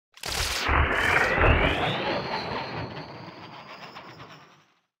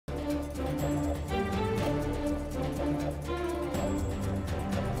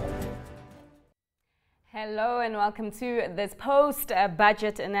Hello and welcome to this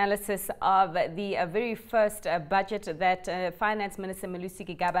post-budget analysis of the very first budget that Finance Minister Lucia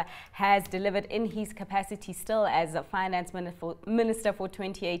Gigaba has delivered in his capacity still as a Finance Minister for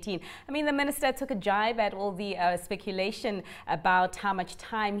 2018. I mean, the minister took a jibe at all the speculation about how much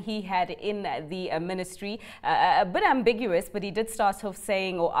time he had in the ministry. A bit ambiguous, but he did start off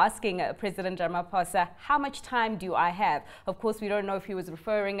saying or asking President Ramaphosa, how much time do I have? Of course, we don't know if he was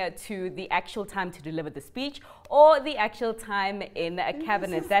referring to the actual time to deliver the speech or the actual time in a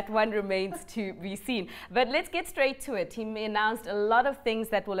cabinet. That one remains to be seen. But let's get straight to it. He announced a lot of things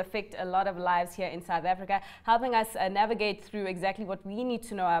that will affect a lot of lives here in South Africa. Helping us navigate through exactly what we need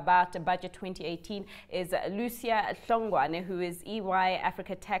to know about Budget 2018 is Lucia, Hlongwane, who is EY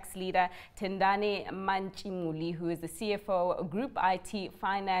Africa Tax Leader, Tendani, Mantshimuli, who is the CFO, Group IT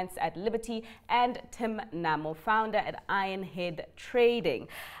Finance at Liberty, and Nhamo, founder at Ironhead Trading.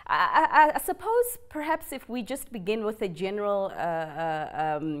 I suppose perhaps if we just begin with a general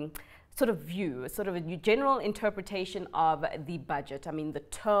sort of view, sort of a general interpretation of the budget. I mean, the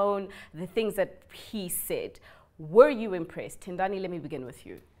tone, the things that he said. Were you impressed? Tendani, let me begin with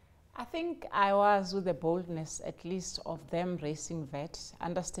you. I think I was with the boldness, at least, of them raising VAT,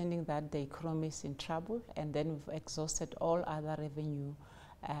 understanding that the economy is in trouble, and then we've exhausted all other revenue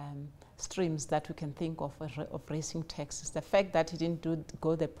streams that we can think of raising taxes. The fact that he didn't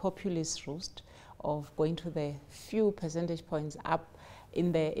go the populist route of going to the few percentage points up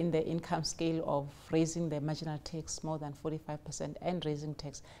in the income scale of raising the marginal tax more than 45% and raising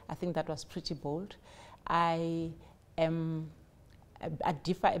tax, I think that was pretty bold. I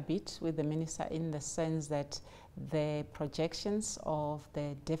differ a bit with the minister in the sense that the projections of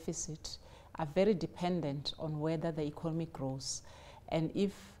the deficit are very dependent on whether the economy grows. And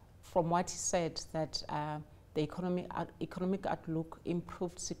if, from what he said, that the economic outlook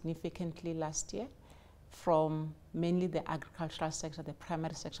improved significantly last year from mainly the agricultural sector, the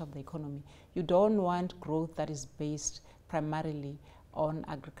primary sector of the economy, you don't want growth that is based primarily on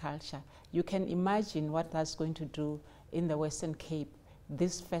agriculture. You can imagine what that's going to do in the Western Cape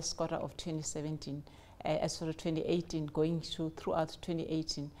this first quarter of 2017, as for 2018, going throughout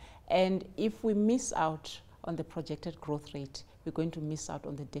 2018. And if we miss out on the projected growth rate, we're going to miss out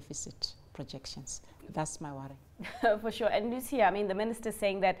on the deficit projections. That's my worry. For sure. And Lucia, I mean, the minister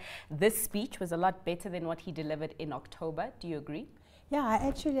saying that this speech was a lot better than what he delivered in October. Do you agree? Yeah, I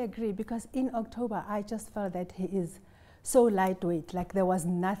actually agree, because in October, I just felt that he is so lightweight, like there was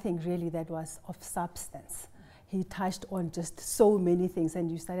nothing really that was of substance. He touched on just so many things,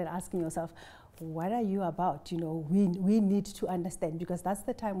 and you started asking yourself, what are you about? You know, we need to understand, because that's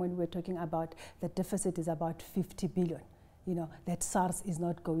the time when we're talking about the deficit is about 50 billion. You know, that SARS is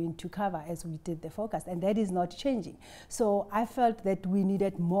not going to cover as we did the forecast, and that is not changing. So I felt that we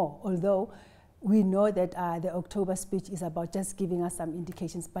needed more, although we know that the October speech is about just giving us some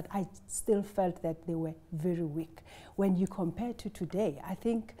indications, but I still felt that they were very weak. When you compare to today, I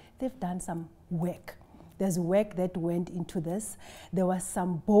think they've done some work. There's work that went into this. There was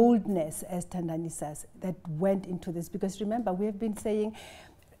some boldness, as Tendani says, that went into this, because remember, we have been saying,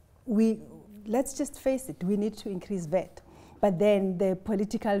 let's just face it, we need to increase VAT. But then the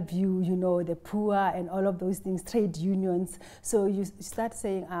political view, you know, the poor and all of those things, trade unions. So you start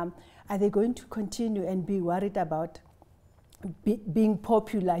saying, are they going to continue and be worried about being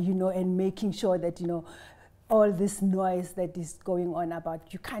popular, you know, and making sure that, you know, all this noise that is going on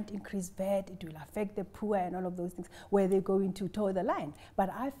about you can't increase VAT, it will affect the poor and all of those things, where they're going to toe the line. But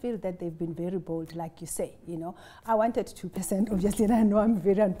I feel that they've been very bold, like you say, you know. I wanted 2%, obviously, and I know I'm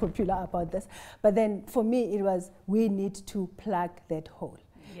very unpopular about this. But then for me, it was, we need to plug that hole.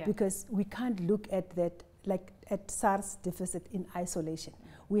 Yeah. Because we can't look at that, like at SARS deficit in isolation.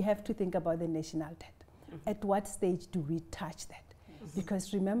 We have to think about the national debt. At what stage do we touch that?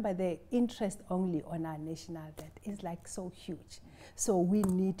 Because remember, the interest only on our national debt is like so huge. So we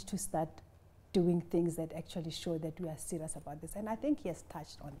need to start doing things that actually show that we are serious about this. And I think he has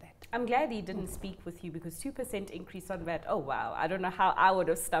touched on that. I'm glad he didn't speak with you, because 2% increase on that, oh wow, I don't know how I would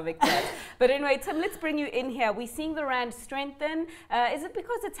have stomached that. But anyway, Tim, let's bring you in here. We're seeing the rand strengthen. Is it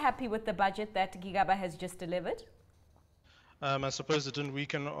because it's happy with the budget that Gigaba has just delivered? I suppose it didn't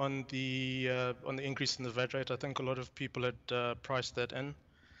weaken on the increase in the VAT rate. I think a lot of people had priced that in,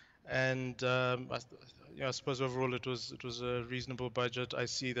 and I suppose overall it was a reasonable budget. I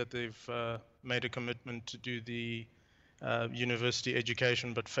see that they've made a commitment to do the university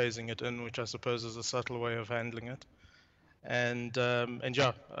education, but phasing it in, which I suppose is a subtle way of handling it. And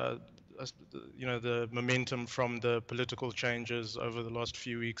yeah, you know, the momentum from the political changes over the last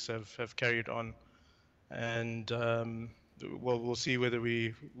few weeks have carried on, and well, we'll see whether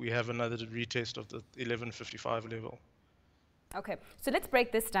we have another retest of the 1155 level. Okay, so let's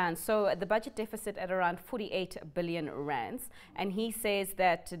break this down. So the budget deficit at around 48 billion rands, and he says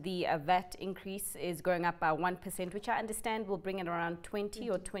that the VAT increase is going up by 1%, which I understand will bring it around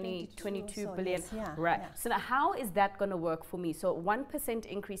 22 billion. Yes, yeah, right. yeah. So now how is that going to work for me? So 1%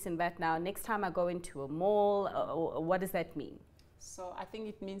 increase in VAT now, next time I go into a mall, what does that mean? So I think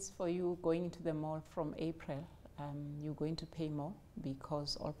it means for you going into the mall from April, you're going to pay more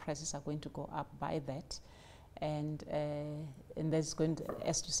because all prices are going to go up by that. And that's going to,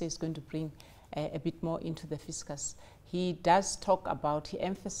 as you say, it's going to bring a bit more into the fiscus. He does talk about, he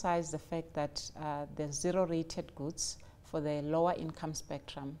emphasized the fact that the zero-rated goods for the lower income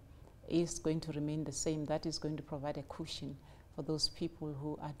spectrum is going to remain the same. That is going to provide a cushion for those people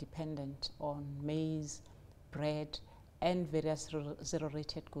who are dependent on maize, bread, and various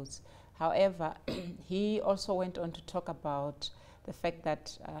zero-rated goods. However, he also went on to talk about the fact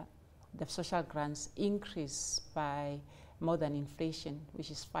that the social grants increase by more than inflation, which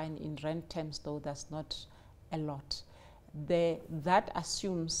is fine in rand terms, though that's not a lot. That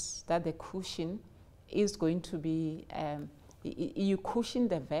assumes that the cushion is going to be, you cushion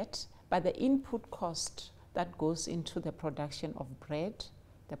the VAT, but the input cost that goes into the production of bread,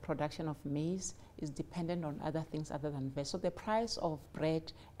 the production of maize, is dependent on other things other than VAT. So the price of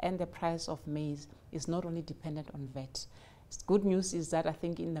bread and the price of maize is not only dependent on VAT. Good news is that I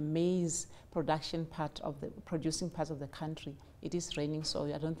think in the maize production part of the producing parts of the country, it is raining, so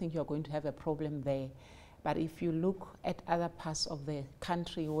I don't think you're going to have a problem there. But if you look at other parts of the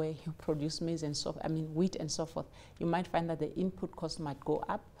country where you produce maize and wheat and so forth, you might find that the input cost might go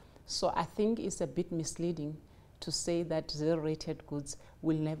up. So I think it's a bit misleading to say that zero-rated goods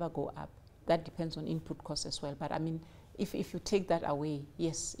will never go up. That depends on input costs as well. But I mean, if you take that away,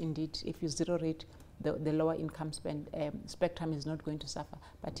 yes, indeed, if you zero-rate, the lower income spectrum is not going to suffer,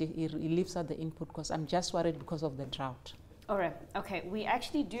 but it leaves out the input costs. I'm just worried because of the drought. All right. Okay. We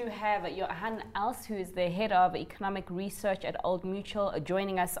actually do have Johan Els, who is the head of economic research at Old Mutual,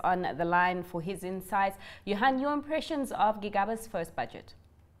 joining us on the line for his insights. Johan, your impressions of Gigaba's first budget?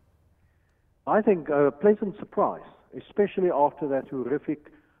 I think a pleasant surprise, especially after that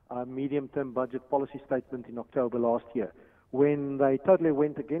horrific medium-term budget policy statement in October last year, when they totally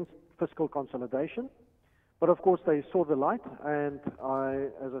went against fiscal consolidation. But of course they saw the light, and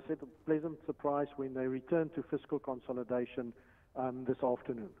as I said, a pleasant surprise when they returned to fiscal consolidation this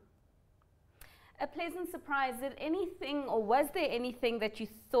afternoon. A pleasant surprise. Did anything, or was there anything that you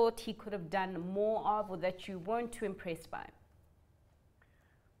thought he could have done more of, or that you weren't too impressed by?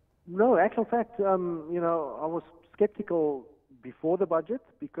 No, actual fact, I was skeptical before the budget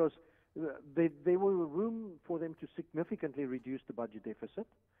because there was room for them to significantly reduce the budget deficit.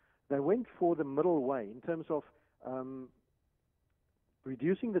 They went for the middle way in terms of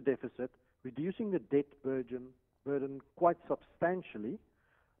reducing the deficit, reducing the debt burden quite substantially,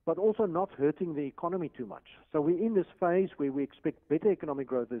 but also not hurting the economy too much. So we're in this phase where we expect better economic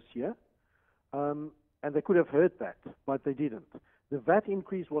growth this year, and they could have heard that, but they didn't. The VAT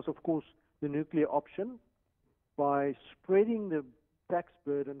increase was, of course, the nuclear option by spreading the tax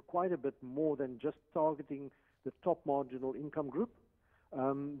burden quite a bit more than just targeting the top marginal income group.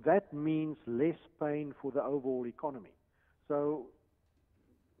 That means less pain for the overall economy. So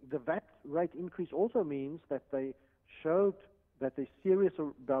the VAT rate increase also means that they showed that they're serious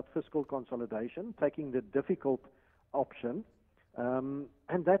about fiscal consolidation, taking the difficult option,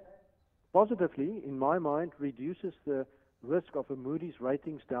 and that positively, in my mind, reduces the risk of a Moody's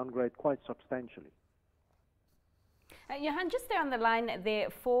ratings downgrade quite substantially. Johan, just stay on the line there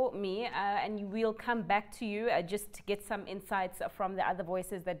for me, and we'll come back to you just to get some insights from the other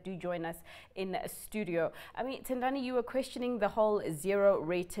voices that do join us in studio. I mean, Tendani, you were questioning the whole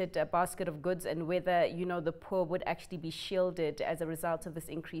zero-rated basket of goods and whether, the poor would actually be shielded as a result of this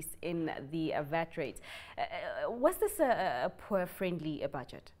increase in the VAT rate. Was this a poor-friendly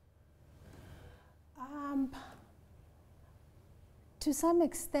budget? To some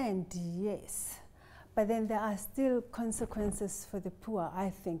extent, yes. But then there are still consequences for the poor, I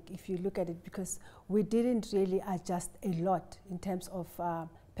think, if you look at it, because we didn't really adjust a lot in terms of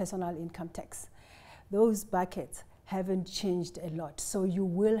personal income tax. Those buckets haven't changed a lot, so you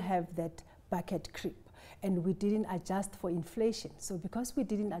will have that bucket creep. And we didn't adjust for inflation. So because we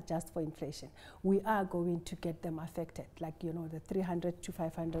didn't adjust for inflation, we are going to get them affected. Like, the 300 to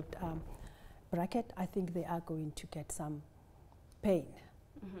 500 bracket, I think they are going to get some pain.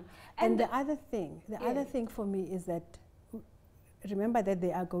 Mm-hmm. And the other thing for me is that, remember that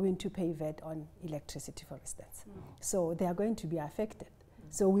they are going to pay VAT on electricity, for instance. Mm. So they are going to be affected. Mm.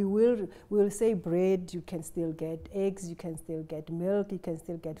 So we'll say bread, you can still get eggs, you can still get milk, you can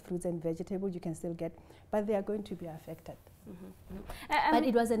still get fruits and vegetables, you can still get, but they are going to be affected. But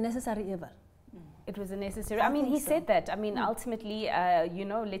it was a necessary evil. It was a necessary. I mean, he said that. I mean, ultimately, you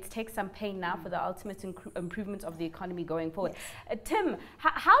know, let's take some pain now for the ultimate improvement of the economy going forward. Yes. Tim,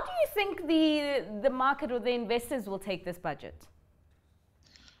 how do you think the market or the investors will take this budget?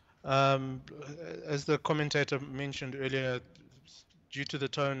 As the commentator mentioned earlier, due to the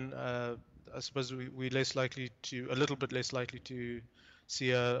tone, I suppose we're less likely to, a little bit less likely to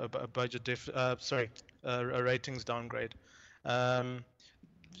see a budget a ratings downgrade.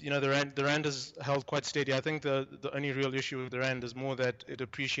 You know, the rand has held quite steady. I think the only real issue with the rand is more that it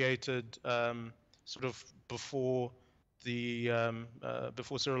appreciated sort of before Cyril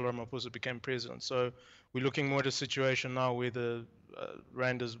Ramaphosa became president. So we're looking more at a situation now where the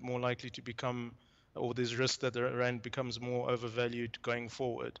rand is more likely to become, or there's risk that the rand becomes more overvalued going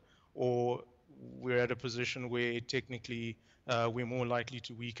forward, or we're at a position where technically we're more likely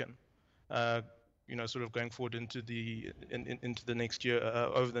to weaken. You know, sort of going forward into the next year,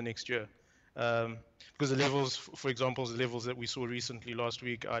 over the next year, because the levels, for example, the levels that we saw recently last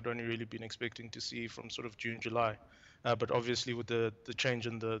week, I'd only really been expecting to see from sort of June, July, but obviously with the change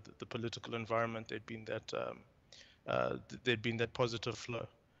in the political environment, there'd been that positive flow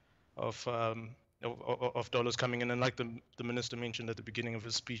of dollars coming in, and like the minister mentioned at the beginning of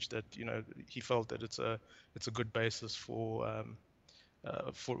his speech, that, you know, he felt that it's a good basis for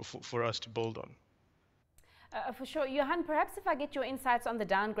us to build on. For sure. Johan, perhaps if I get your insights on the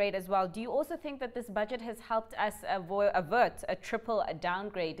downgrade as well, do you also think that this budget has helped us avert a triple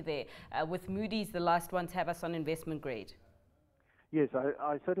downgrade there, with Moody's the last one to have us on investment grade? Yes,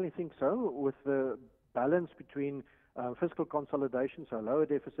 I certainly think so, with the balance between fiscal consolidation, so lower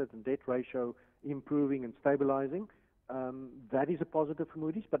deficit and debt ratio improving and stabilizing. That is a positive for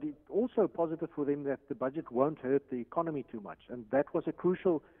Moody's, but it's also positive for them that the budget won't hurt the economy too much. And that was a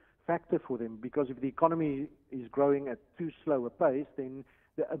crucial factor for them, because if the economy is growing at too slow a pace, then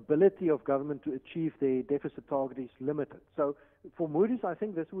the ability of government to achieve their deficit target is limited. So for Moody's, I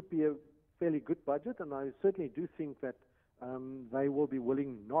think this would be a fairly good budget, and I certainly do think that they will be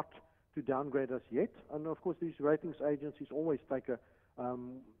willing not to downgrade us yet. And of course, these ratings agencies always take a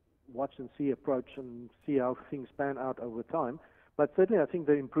watch and see approach and see how things pan out over time. But certainly I think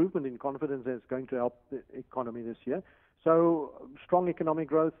the improvement in confidence is going to help the economy this year. So strong economic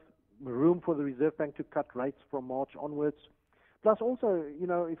growth, room for the Reserve Bank to cut rates from March onwards. Plus also, you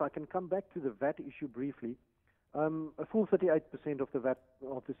know, if I can come back to the VAT issue briefly, a full 38% of the VAT,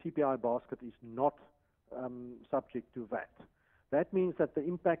 of the CPI basket, is not subject to VAT. That means that the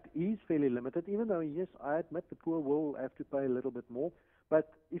impact is fairly limited, even though, yes, I admit the poor will have to pay a little bit more.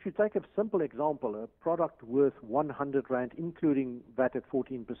 But if you take a simple example, a product worth 100 Rand, including VAT at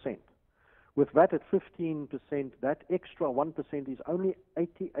 14%, with VAT at 15%, that extra 1% is only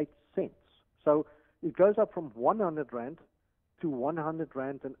 88 cents. So it goes up from 100 Rand to 100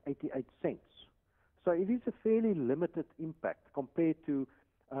 Rand and 88 cents. So it is a fairly limited impact compared to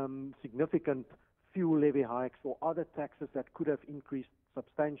significant fuel levy hikes or other taxes that could have increased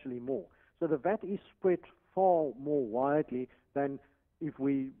substantially more. So the VAT is spread far more widely than if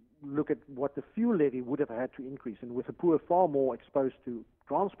we look at what the fuel levy would have had to increase, and with the poor far more exposed to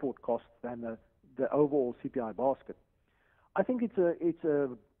transport costs than the overall CPI basket. I think it's a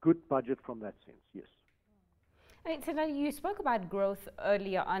good budget from that sense, yes. Tendani, you spoke about growth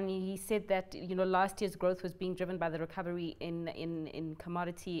earlier on. He said that, you know, last year's growth was being driven by the recovery in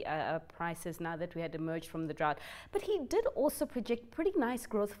commodity prices now that we had emerged from the drought. But he did also project pretty nice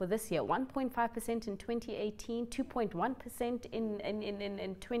growth for this year, 1.5% in 2018, 2.1%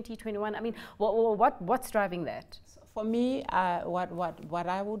 in 2021. I mean, what's driving that? For me, what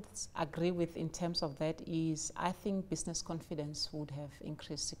I would agree with in terms of that is, I think business confidence would have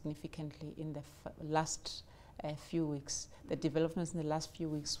increased significantly in the last few weeks. The developments in the last few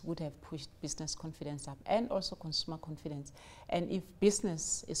weeks would have pushed business confidence up, and also consumer confidence. And if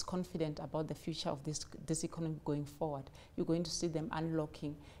business is confident about the future of this economy going forward, you're going to see them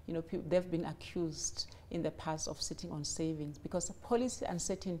unlocking. You know, they've been accused in the past of sitting on savings, because the policy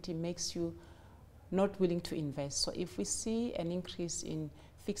uncertainty makes you not willing to invest. So if we see an increase in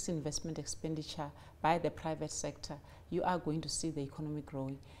fixed investment expenditure by the private sector, you are going to see the economy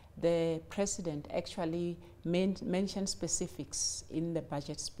growing. The president actually mentioned specifics in the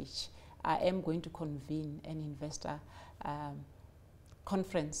budget speech. I am going to convene an investor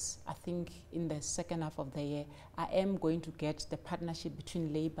conference, I think in the second half of the year. I am going to get the partnership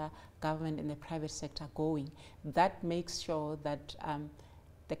between labor, government and the private sector going. That makes sure that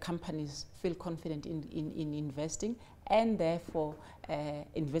the companies feel confident in investing and therefore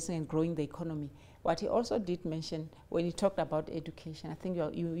investing and growing the economy. What he also did mention when he talked about education, I think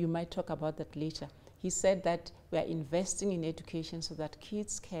you might talk about that later. He said that we are investing in education so that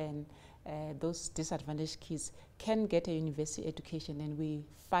kids can, those disadvantaged kids can get a university education, and we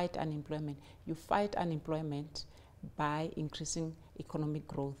fight unemployment. You fight unemployment by increasing economic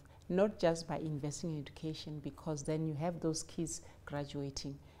growth, not just by investing in education, because then you have those kids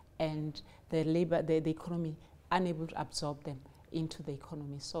graduating and the economy unable to absorb them into the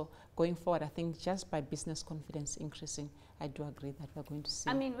economy. So going forward, I think just by business confidence increasing, I do agree that we're going to see.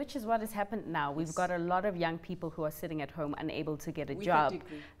 I mean, which is what has happened now. We've got a lot of young people who are sitting at home unable to get a job. With a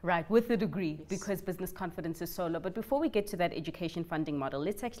degree. Right, with a degree, yes, because business confidence is so low. But before we get to that education funding model,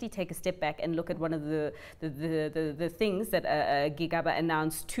 let's actually take a step back and look at one of the things that Gigaba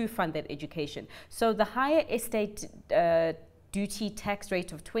announced to fund that education. So the higher estate duty tax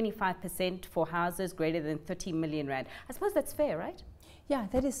rate of 25% for houses greater than 30 million rand. I suppose that's fair, right? Yeah,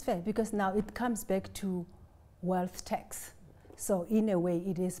 that is fair, because now it comes back to wealth tax. So in a way,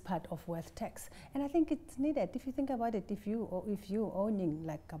 it is part of wealth tax. And I think it's needed. If you think about it, if you're owning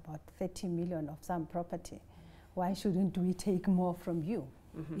like about 30 million of some property, why shouldn't we take more from you?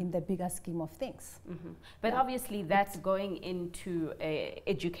 Mm-hmm. In the bigger scheme of things. Mm-hmm. But obviously that's going into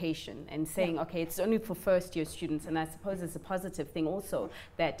education and saying, okay, it's only for first year students, and I suppose it's a positive thing also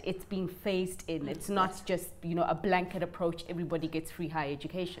that it's being phased in. It's not just, you know, a blanket approach, everybody gets free higher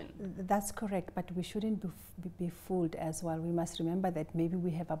education. That's correct, but we shouldn't be fooled as well. We must remember that maybe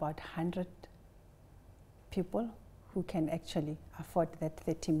we have about 100 people who can actually afford that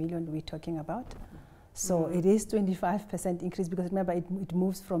 30 million we're talking about. So it is 25% increase, because remember it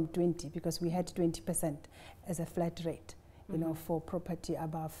moves from 20, because we had 20% as a flat rate, you know, for property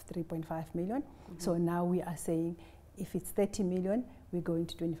above 3.5 million. So now we are saying if it's 30 million, we're going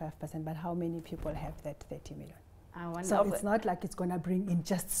to 25%, but how many people have that 30 million? So it's not like it's going to bring in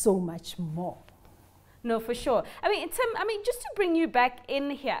just so much more. No, for sure. I mean, just to bring you back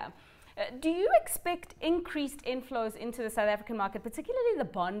in here, do you expect increased inflows into the South African market, particularly the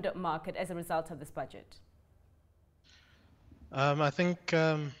bond market, as a result of this budget? I think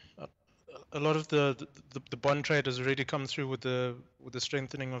a lot of the bond trade has already come through with the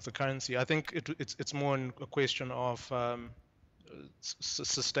strengthening of the currency. I think it's more a question of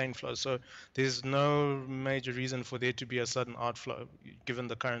sustained flow. So there's no major reason for there to be a sudden outflow given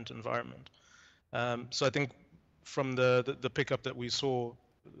the current environment. So I think from the pickup that we saw,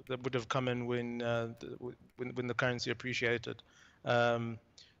 that would have come in when the currency appreciated,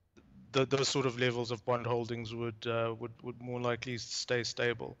 those sort of levels of bond holdings would more likely stay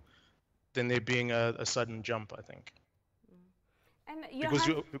stable than there being a sudden jump, I think. And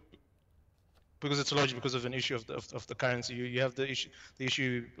because it's largely because of an issue of the currency. You have the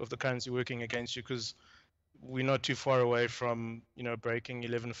issue of the currency working against you, because we're not too far away from, you know, breaking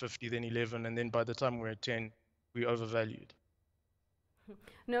 1150, then 11, and then by the time we're at 10, we're overvalued.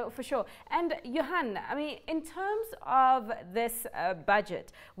 No, for sure. And Johan, I mean, in terms of this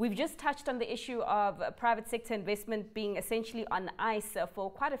budget, we've just touched on the issue of private sector investment being essentially on ice for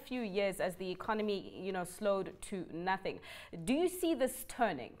quite a few years as the economy, you know, slowed to nothing. Do you see this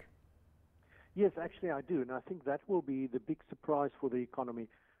turning? Yes, actually I do, and I think that will be the big surprise for the economy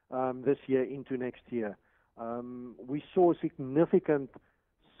this year into next year. We saw a significant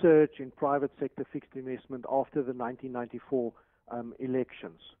surge in private sector fixed investment after the 1994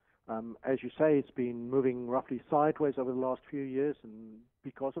 elections. As you say, it's been moving roughly sideways over the last few years, and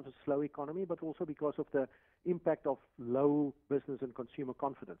because of a slow economy, but also because of the impact of low business and consumer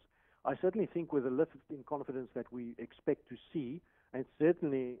confidence. I certainly think with the lift in confidence that we expect to see, and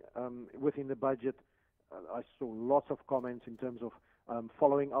certainly within the budget, I saw lots of comments in terms of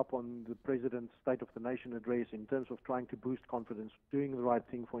following up on the President's State of the Nation address in terms of trying to boost confidence, doing the right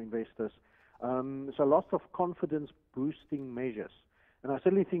thing for investors. So lots of confidence-boosting measures. And I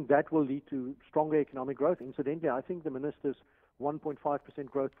certainly think that will lead to stronger economic growth. Incidentally, I think the Minister's 1.5%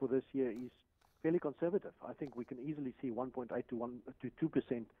 growth for this year is fairly conservative. I think we can easily see 1.8 to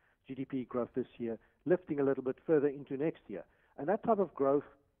 2% GDP growth this year, lifting a little bit further into next year. And that type of growth,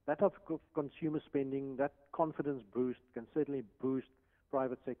 that type of consumer spending, that confidence boost can certainly boost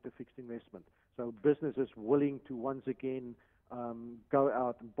private sector fixed investment. So businesses willing to once again go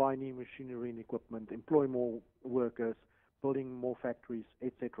out and buy new machinery and equipment, employ more workers, building more factories,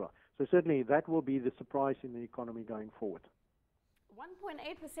 etc. So certainly that will be the surprise in the economy going forward.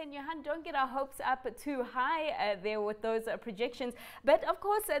 1.8%, Johan, don't get our hopes up too high there with those projections. But of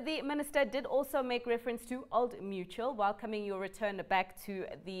course, the minister did also make reference to Old Mutual, welcoming your return back to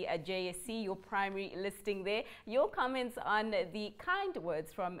the JSE, your primary listing there. Your comments on the kind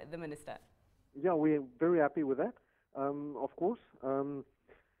words from the minister? Yeah, we're very happy with that, of course.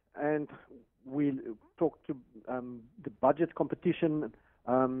 And we talked to the budget competition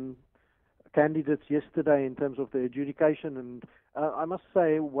candidates yesterday in terms of the adjudication, and I must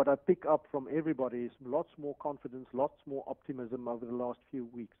say what I pick up from everybody is lots more confidence, lots more optimism over the last few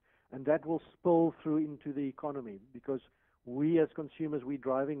weeks, and that will spill through into the economy, because we as consumers, we're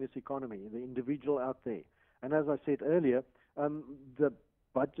driving this economy, the individual out there. And as I said earlier, the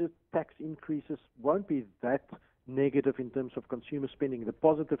budget tax increases won't be that negative in terms of consumer spending. The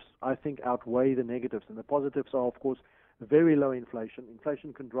positives, I think, outweigh the negatives, and the positives are, of course, very low inflation.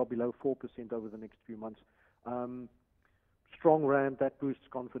 Inflation can drop below 4% over the next few months. Strong rand, that boosts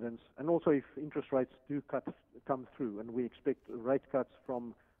confidence. And also if interest rates do come through, and we expect rate cuts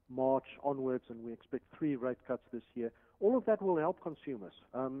from March onwards, and we expect 3 rate cuts this year, all of that will help consumers.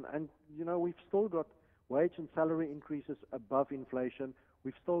 And, you know, we've still got wage and salary increases above inflation.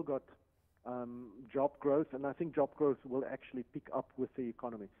 We've still got job growth, and I think job growth will actually pick up with the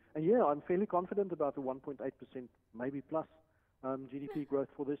economy. And yeah, I'm fairly confident about the 1.8%, maybe plus GDP growth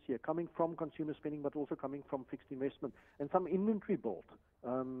for this year, coming from consumer spending, but also coming from fixed investment and some inventory built.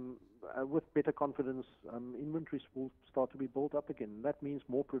 With better confidence, inventories will start to be built up again. That means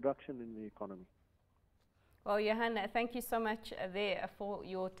more production in the economy. Well, Johan, thank you so much there for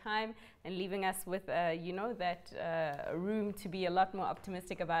your time and leaving us with, you know, that room to be a lot more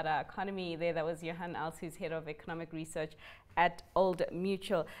optimistic about our economy there. That was Johan Els, who's Head of Economic Research at Old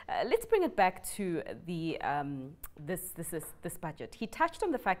Mutual. Let's bring it back to the this budget. He touched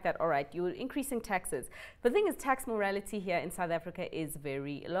on the fact that, all right, you're increasing taxes. The thing is, tax morality here in South Africa is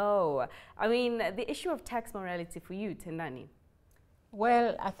very low. I mean, the issue of tax morality for you, Tendani?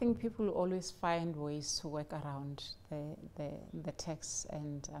 Well, I think people always find ways to work around the tax,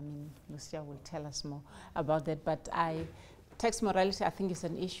 and I mean, Lucia will tell us more about that. But tax morality, I think, is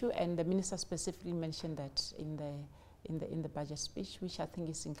an issue, and the minister specifically mentioned that in the budget speech, which I think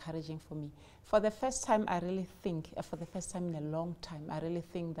is encouraging for me. For the first time, I really think, for the first time in a long time, I really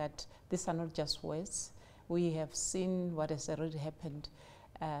think that these are not just words. We have seen what has already happened.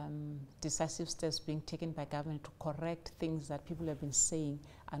 Decisive steps being taken by government to correct things that people have been saying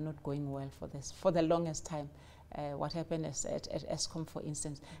are not going well for the longest time. What happened at Eskom, for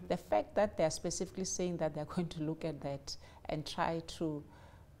instance. Mm-hmm. The fact that they are specifically saying that they're going to look at that and try to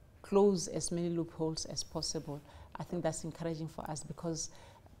close as many loopholes as possible, I think that's encouraging for us, because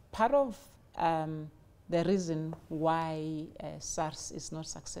part of the reason why SARS is not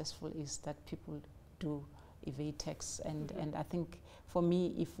successful is that people do evade tax, and I think for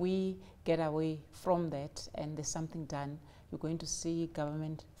me, if we get away from that and there's something done, you're going to see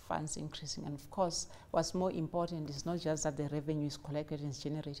government funds increasing. And of course, what's more important is not just that the revenue is collected and is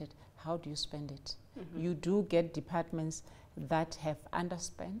generated, how do you spend it? Mm-hmm. You do get departments that have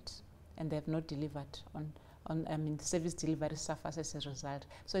underspent and they have not delivered on I mean, service delivery suffers as a result.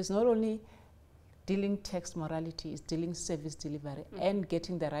 So it's not only dealing tax morality, it's dealing service delivery and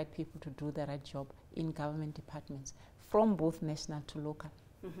getting the right people to do the right job in government departments, from both national to local.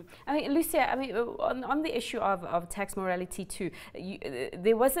 Mm-hmm. I mean, Lucia, I mean, on the issue of tax morality too,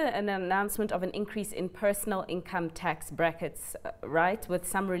 there was an announcement of an increase in personal income tax brackets, right, with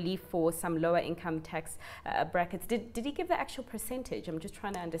some relief for some lower income tax brackets. Did he give the actual percentage? I'm just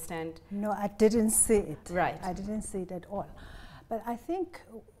trying to understand. No, I didn't see it. Right. I didn't see it at all. But I think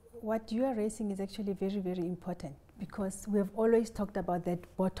what you are raising is actually very, very important, because we have always talked about that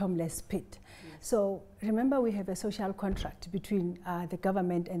bottomless pit. Yes. So remember, we have a social contract between the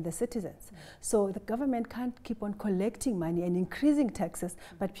government and the citizens. So the government can't keep on collecting money and increasing taxes,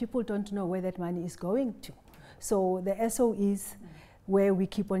 but people don't know where that money is going to. So the SO is where we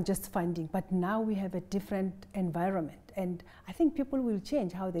keep on just funding, but now we have a different environment, and I think people will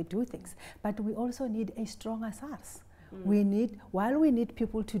change how they do things. But we also need a stronger SARS. While we need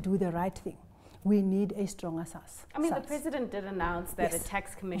people to do the right thing, we need a stronger SARS. I mean, the president did announce that a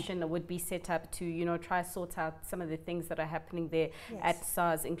tax commission would be set up to, you know, try to sort out some of the things that are happening there at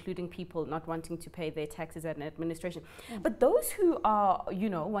SARS, including people not wanting to pay their taxes at an administration. But those who are, you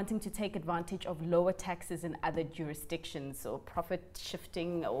know, wanting to take advantage of lower taxes in other jurisdictions, or profit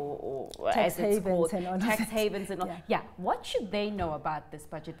shifting, or tax as it's called, tax havens and all. Yeah, what should they know about this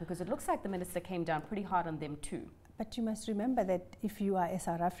budget? Because it looks like the minister came down pretty hard on them too. But you must remember that if you are a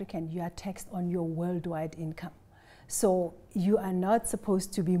South African, you are taxed on your worldwide income. So you are not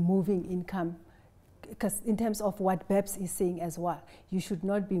supposed to be moving income because in terms of what BEPS is saying as well, you should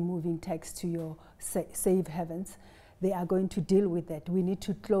not be moving tax to your safe havens. They are going to deal with that. We need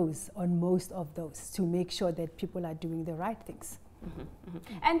to close on most of those to make sure that people are doing the right things.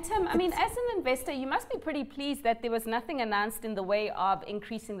 And Tim, I mean, as an investor, you must be pretty pleased that there was nothing announced in the way of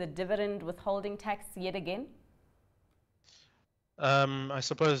increasing the dividend withholding tax yet again. I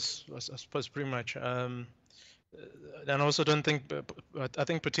suppose pretty much. And I also don't think, I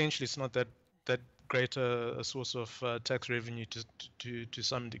think potentially it's not that great a source of tax revenue to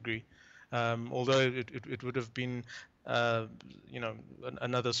some degree. Although it would have been, you know,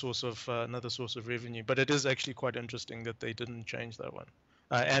 another source of revenue. But it is actually quite interesting that they didn't change that one,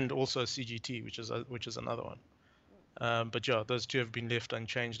 and also CGT, which is another one. But yeah, those two have been left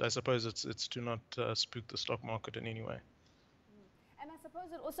unchanged. I suppose it's to not spook the stock market in any way. And I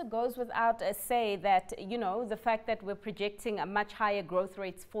suppose it also goes without a say that, you know, the fact that we're projecting a much higher growth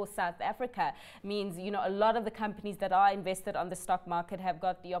rates for South Africa means, you know, a lot of the companies that are invested on the stock market have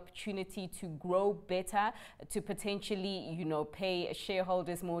got the opportunity to grow better, to potentially, you know, pay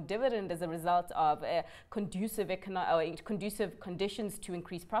shareholders more dividend as a result of conducive conditions to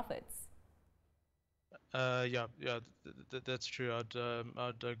increase profits. Yeah, that's true.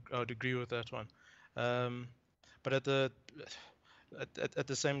 I'd agree with that one. But at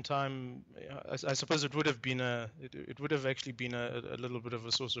the same time, I suppose it would have been it would have actually been a little bit of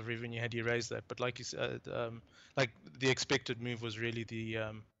a source of revenue had he raised that. But like you said, like the expected move was really the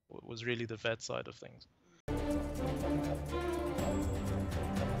VAT side of things.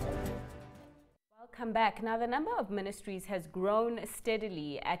 Welcome back. Now, the number of ministries has grown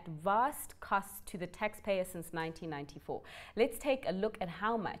steadily at vast cost to the taxpayer since 1994. Let's take a look at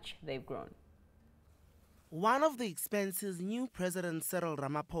how much they've grown. One of the expenses new President Cyril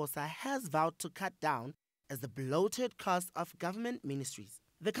Ramaphosa has vowed to cut down is the bloated cost of government ministries.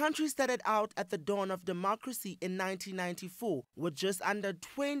 The country started out at the dawn of democracy in 1994 with just under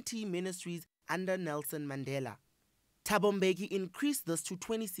 20 ministries under Nelson Mandela. Thabo Mbeki increased this to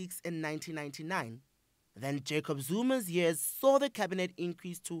 26 in 1999. Then Jacob Zuma's years saw the cabinet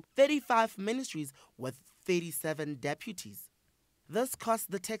increase to 35 ministries with 37 deputies. This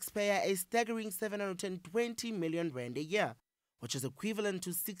cost the taxpayer a staggering 720 million rand a year, which is equivalent to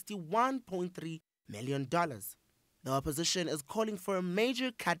 $61.3 million. The opposition is calling for a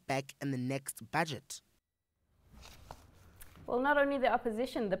major cutback in the next budget. Well, not only the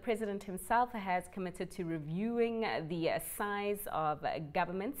opposition, the president himself has committed to reviewing the size of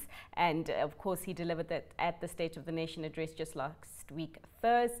governments. And of course, he delivered that at the State of the Nation address just last week,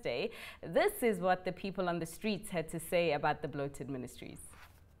 Thursday. This is what the people on the streets had to say about the bloated ministries.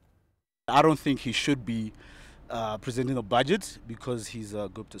 I don't think he should be presenting a budget because he's a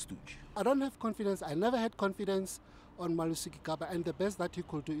Gupta stooge. I don't have confidence. I never had confidence on Lucia Gigaba, and the best that he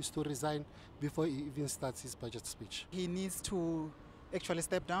could do is to resign before he even starts his budget speech. He needs to actually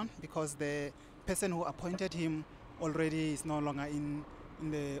step down because the person who appointed him already is no longer in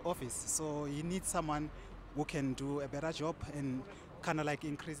the office. So he needs someone who can do a better job and kind of like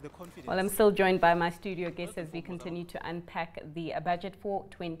increase the confidence. Well, I'm still joined by my studio guests as we continue to unpack the budget for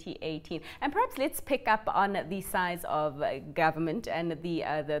 2018. And perhaps let's pick up on the size of government and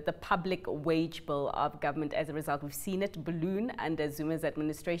the public wage bill of government as a result. We've seen it balloon under Zuma's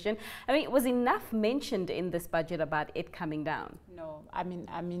administration. I mean, was enough mentioned in this budget about it coming down? No, I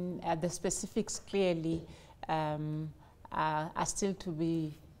mean, the specifics clearly are still to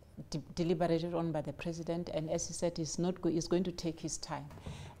be deliberated on by the president, and as he said, he's going to take his time,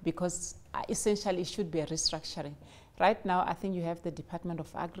 because essentially it should be a restructuring. Right now, I think you have the Department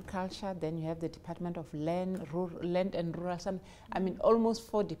of Agriculture, then you have the Department of Land and Rural. I mean, almost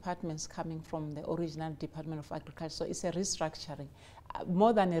 4 departments coming from the original Department of Agriculture. So it's a restructuring,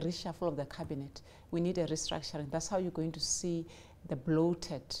 more than a reshuffle of the cabinet. We need a restructuring. That's how you're going to see the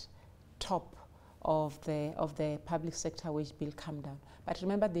bloated top of the public sector wage bill come down. But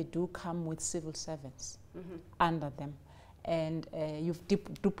remember, they do come with civil servants under them. And you've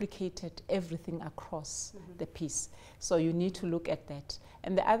duplicated everything across the piece. So you need to look at that.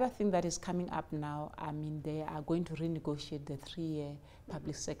 And the other thing that is coming up now, I mean, they are going to renegotiate the 3-year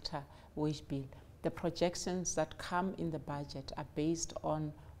public sector wage bill. The projections that come in the budget are based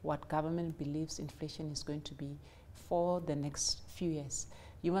on what government believes inflation is going to be for the next few years.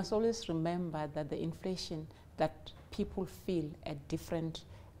 You must always remember that the inflation that people feel at different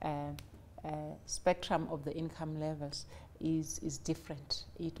spectrum of the income levels is different.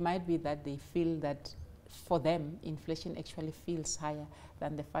 It might be that they feel that for them, inflation actually feels higher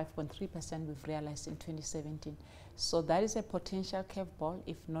than the 5.3% we've realized in 2017. So that is a potential curveball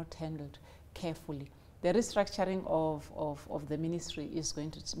if not handled carefully. The restructuring of the ministry is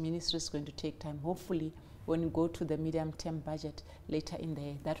going to take time. Hopefully, when you go to the medium-term budget later in the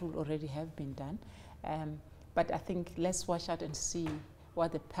year, that will already have been done. But I think let's watch out and see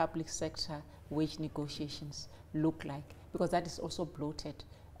what the public sector wage negotiations look like, because that is also bloated.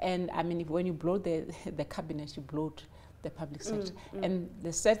 And I mean, when you bloat the cabinet, you bloat the public sector. And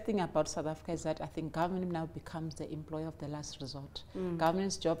the sad thing about South Africa is that I think government now becomes the employer of the last resort.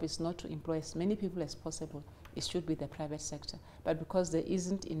 Government's job is not to employ as many people as possible. It should be the private sector. But because there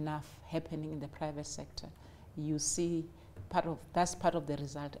isn't enough happening in the private sector, you see that's part of the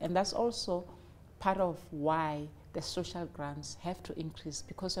result. And that's also part of why the social grants have to increase,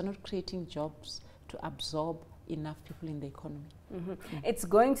 because you're not creating jobs to absorb enough people in the economy. It's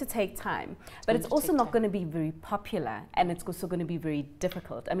going to take time, but it's also not going to be very popular, and it's also going to be very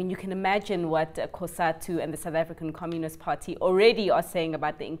difficult. I mean, you can imagine what COSATU and the South African Communist Party already are saying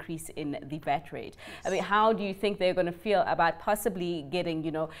about the increase in the VAT rate. Yes. I mean, how do you think they're going to feel about possibly getting,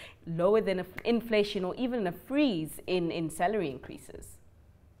 you know, lower than inflation or even a freeze in salary increases?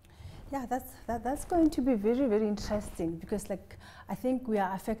 Yeah, that's going to be very, very interesting, because like I think we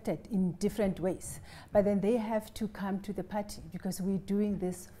are affected in different ways, but then they have to come to the party, because we're doing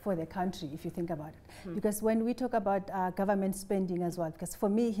this for the country, if you think about it. Because when we talk about government spending as well, because for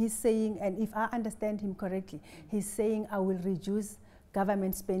me he's saying, and if I understand him correctly, he's saying I will reduce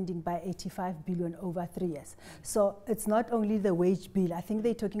government spending by 85 billion over 3 years. So it's not only the wage bill. I think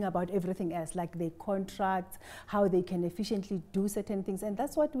they're talking about everything else, like their contracts, how they can efficiently do certain things. And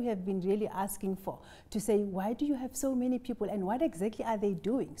that's what we have been really asking for, to say, why do you have so many people and what exactly are they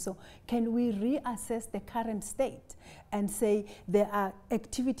doing? So can we reassess the current state and say there are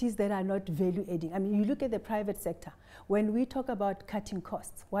activities that are not value adding? I mean, you look at the private sector. When we talk about cutting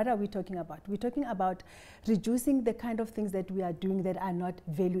costs, what are we talking about? We're talking about reducing the kind of things that we are doing that are not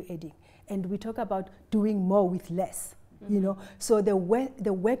value adding. And we talk about doing more with less, you know. So the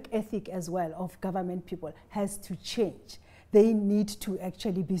work ethic as well of government people has to change. They need to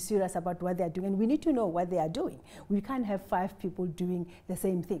actually be serious about what they are doing, and we need to know what they are doing. We can't have 5 people doing the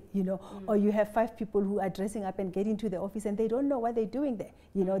same thing, you know, or you have 5 people who are dressing up and getting to the office and they don't know what they're doing there.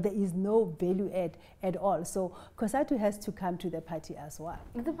 You know, there is no value add at all. So COSATU has to come to the party as well.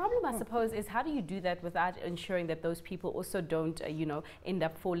 The problem, I suppose, is how do you do that without ensuring that those people also don't, you know, end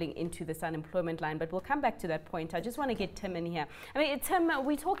up falling into this unemployment line? But we'll come back to that point. I just want to get Tim in here. I mean, Tim,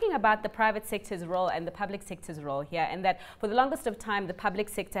 we're talking about the private sector's role and the public sector's role here, and that for the longest of time, the public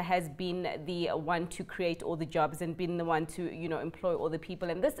sector has been the one to create all the jobs and been the one to, you know, employ all the people.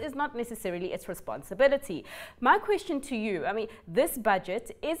 And this is not necessarily its responsibility. My question to you, I mean, this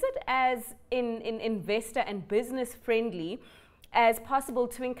budget, is it as investor and business friendly as possible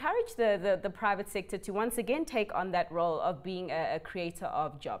to encourage the private sector to once again take on that role of being a creator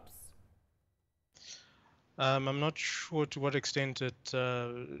of jobs? I'm not sure to what extent it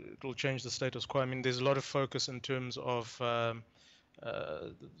will change the status quo. I mean, there's a lot of focus in terms of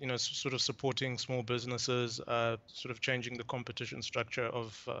you know, sort of supporting small businesses, sort of changing the competition structure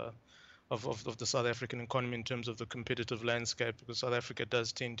of the South African economy in terms of the competitive landscape, because South Africa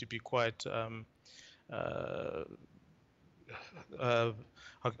does tend to be quite how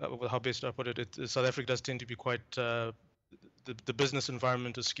best I put it, South Africa does tend to be quite the business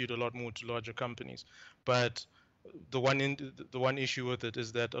environment is skewed a lot more to larger companies. But the one issue with it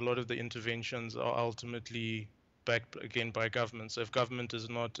is that a lot of the interventions are ultimately backed again by government. So if government is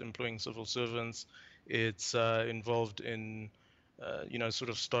not employing civil servants, it's involved in you know, sort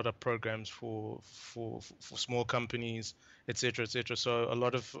of startup programs for small companies, etc., etc. So a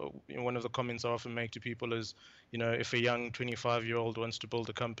lot of you know, one of the comments I often make to people is, you know, if a young 25-year-old wants to build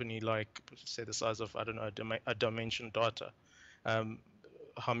a company like, say, the size of, I don't know, a Dimension Data,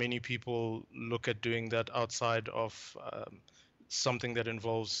 how many people look at doing that outside of something that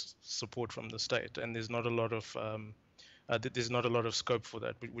involves support from the state? And there's not a lot of scope for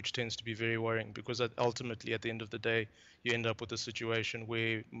that, which tends to be very worrying, because ultimately at the end of the day you end up with a situation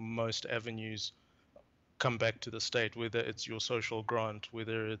where most avenues come back to the state, whether it's your social grant,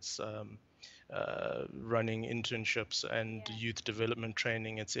 whether it's running internships and youth development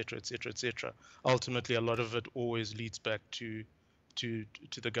training, etc., etc., etc. Ultimately, a lot of it always leads back to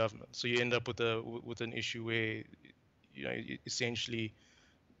the government. So you end up with an issue where, you know, essentially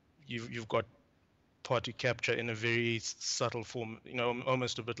you've got party capture in a very subtle form, you know,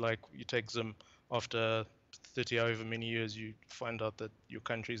 almost a bit like you take Zim. After 30 however many years, you find out that your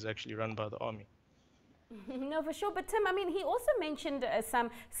country is actually run by the army. No, for sure. But Tim, I mean, he also mentioned some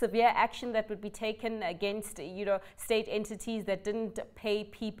severe action that would be taken against, state entities that didn't pay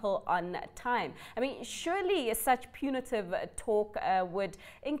people on time. I mean, surely such punitive talk would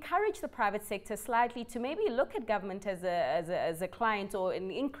encourage the private sector slightly to maybe look at government as a client or an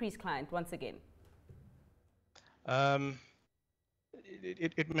increased client once again.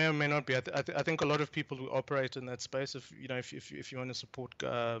 It may or may not be. I think a lot of people who operate in that space, if you want to support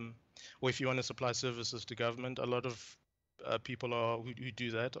or if you want to supply services to government, a lot of people who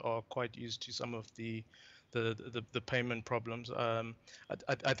do that are quite used to some of the payment problems.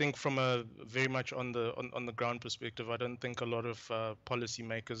 I think from a very much on the ground perspective, I don't think a lot of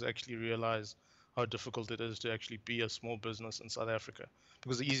policymakers actually realize how difficult it is to actually be a small business in South Africa,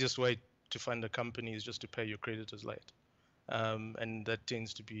 because the easiest way to fund a company is just to pay your creditors late. And that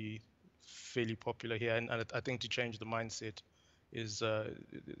tends to be fairly popular here, and I think to change the mindset is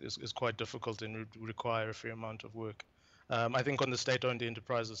quite difficult and would require a fair amount of work. I think on the state-owned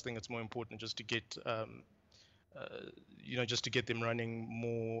enterprises thing, it's more important just to get just to get them running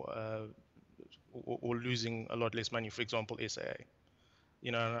more or losing a lot less money. For example, SAA,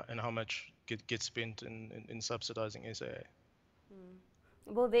 and how much gets spent in subsidizing SAA.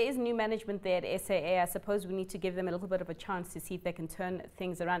 Well, there is new management there at SAA. I suppose we need to give them a little bit of a chance to see if they can turn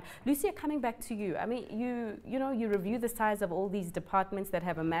things around. Lucia, coming back to you. I mean, you review the size of all these departments that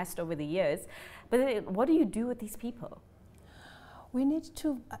have amassed over the years, but what do you do with these people? We need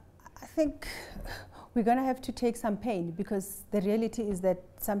to, I think we're going to have to take some pain, because the reality is that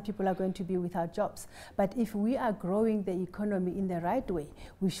some people are going to be without jobs. But if we are growing the economy in the right way,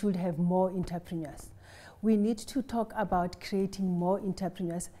 we should have more entrepreneurs. We need to talk about creating more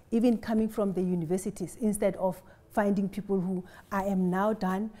entrepreneurs, even coming from the universities, instead of finding people who, I am now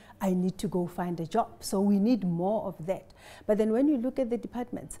done, I need to go find a job. So we need more of that. But then when you look at the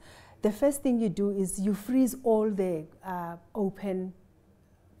departments, the first thing you do is you freeze all the open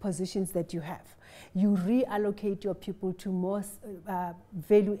positions that you have. You reallocate your people to more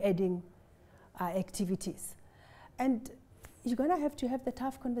value-adding activities. And you're going to have the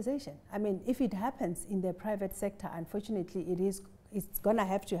tough conversation. I mean, if it happens in the private sector, unfortunately, it's going to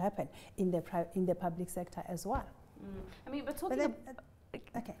have to happen in the public sector as well. I mean, but talking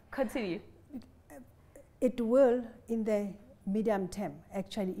okay, continue. It will, in the medium term,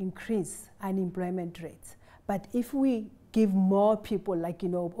 actually increase unemployment rates. But if we give more people, like,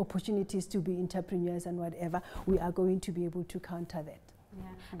 opportunities to be entrepreneurs and whatever, we are going to be able to counter that.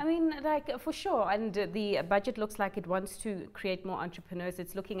 Yeah, I mean, like, for sure, and the budget looks like it wants to create more entrepreneurs.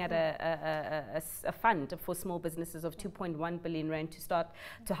 It's looking at a fund for small businesses of 2.1 billion rand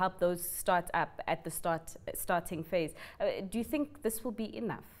to help those start up at the starting phase. Do you think this will be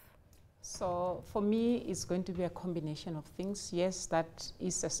enough? So for me, it's going to be a combination of things. Yes, that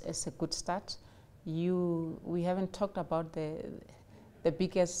is a good start. We haven't talked about the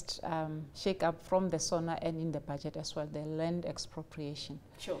biggest shake-up from the SONA and in the budget as well, the land expropriation.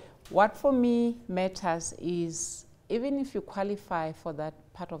 Sure. What for me matters is, even if you qualify for that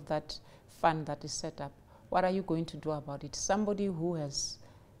part of that fund that is set up, what are you going to do about it? Somebody who has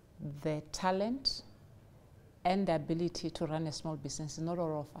the talent and the ability to run a small business, not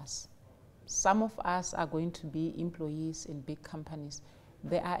all of us. Some of us are going to be employees in big companies.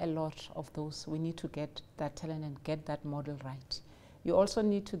 There are a lot of those. We need to get that talent and get that model right. You also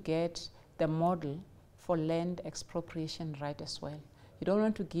need to get the model for land expropriation right as well. You don't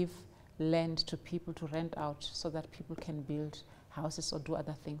want to give land to people to rent out so that people can build houses or do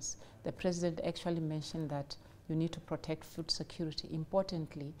other things. The president actually mentioned that you need to protect food security.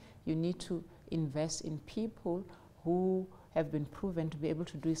 Importantly, you need to invest in people who have been proven to be able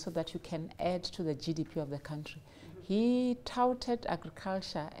to do it so that you can add to the GDP of the country. He touted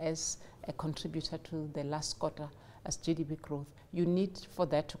agriculture as a contributor to the last quarter as GDP growth. You need for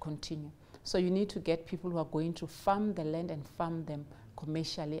that to continue. So you need to get people who are going to farm the land and farm them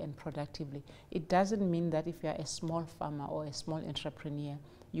commercially and productively. It doesn't mean that if you're a small farmer or a small entrepreneur,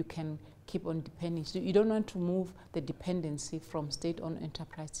 you can keep on depending. So you don't want to move the dependency from state-owned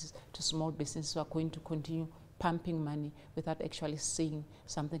enterprises to small businesses who are going to continue pumping money without actually seeing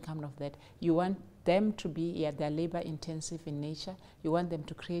something come of that. You want them to be, they're labor intensive in nature. You want them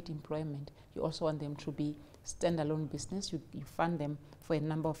to create employment. You also want them to be standalone business. You fund them for a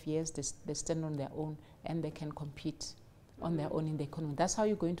number of years. They stand on their own and they can compete on their own in the economy. That's how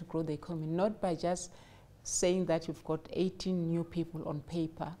you're going to grow the economy, not by just saying that you've got 18 new people on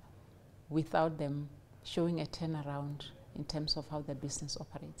paper without them showing a turnaround in terms of how the business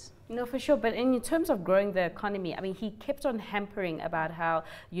operates. No, for sure. But in terms of growing the economy, I mean, he kept on hampering about how,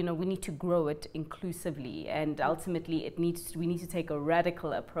 you know, we need to grow it inclusively, and ultimately we need to take a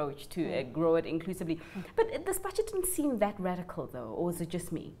radical approach to grow it inclusively. But this budget didn't seem that radical, though, or was it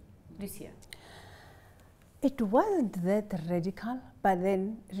just me? Lucia? It wasn't that radical, but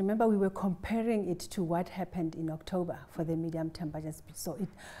then remember we were comparing it to what happened in October for the medium-term budget. So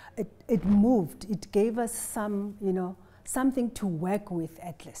it moved. It gave us some, you know, something to work with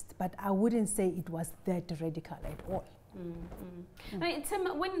at least. But I wouldn't say it was that radical at all. I mean, Tim,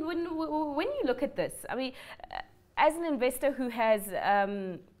 when you look at this, I mean, as an investor who has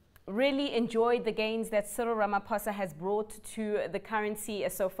really enjoyed the gains that Cyril Ramaphosa has brought to the currency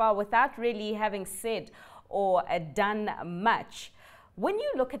so far without really having said or done much. When you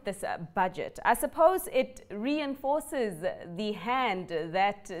look at this budget, I suppose it reinforces the hand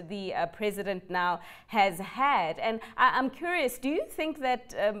that the president now has had. And I'm curious, do you think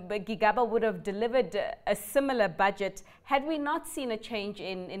that Gigaba would have delivered a similar budget had we not seen a change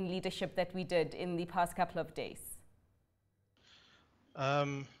in leadership that we did in the past couple of days?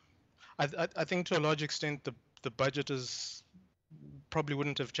 I think to a large extent the budget probably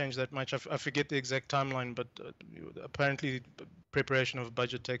wouldn't have changed that much. I forget the exact timeline, but apparently preparation of a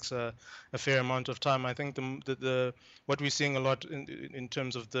budget takes a fair amount of time. I think what we're seeing a lot in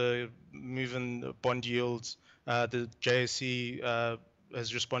terms of the move in bond yields, the JSE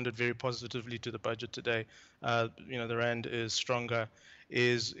has responded very positively to the budget today. You know, the rand is stronger.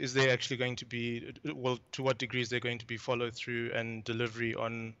 Is there actually going to be, well, to what degree is there going to be follow through and delivery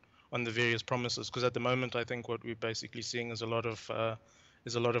on the various promises? Because at the moment, I think what we're basically seeing is a lot of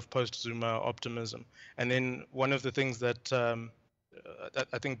post-Zuma optimism. And then one of the things that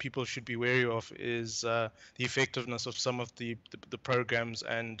I think people should be wary of is the effectiveness of some of the programs.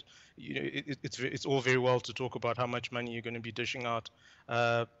 And you know, it's all very well to talk about how much money you're going to be dishing out.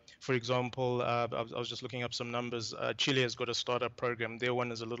 For example, I was just looking up some numbers. Chile has got a startup program. Their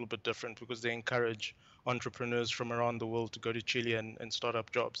one is a little bit different because they encourage entrepreneurs from around the world to go to Chile and start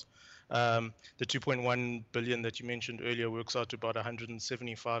up jobs. The 2.1 billion that you mentioned earlier works out to about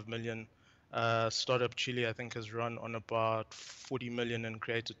 175 million. Startup Chile, I think, has run on about 40 million and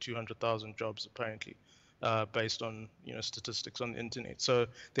created 200,000 jobs, apparently, based on, you know, statistics on the internet. So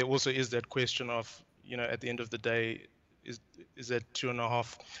there also is that question of, you know, at the end of the day, is that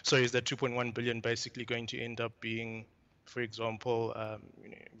 2.1 billion basically going to end up being, for example, you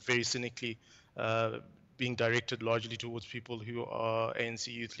know, very cynically, being directed largely towards people who are ANC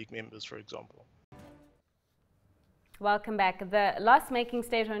Youth League members, for example? Welcome back. The loss-making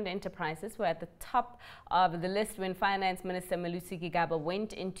state-owned enterprises were at the top of the list when Finance Minister Malusi Gigaba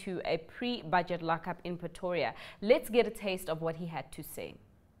went into a pre-budget lockup in Pretoria. Let's get a taste of what he had to say.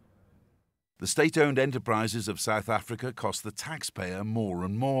 The state-owned enterprises of South Africa cost the taxpayer more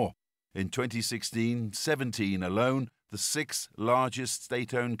and more. In 2016-17 alone, the 6 largest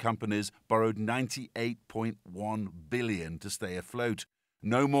state-owned companies borrowed 98.1 billion to stay afloat.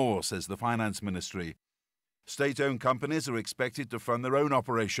 No more, says the Finance Ministry. State-owned companies are expected to fund their own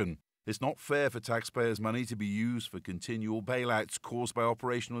operation. It's not fair for taxpayers' money to be used for continual bailouts caused by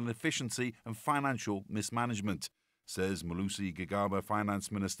operational inefficiency and financial mismanagement, says Malusi Gigaba,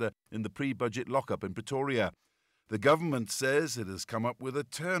 Finance Minister, in the pre-budget lockup in Pretoria. The government says it has come up with a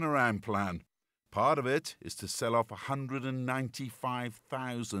turnaround plan. Part of it is to sell off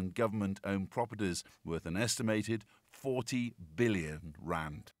 195,000 government-owned properties worth an estimated 40 billion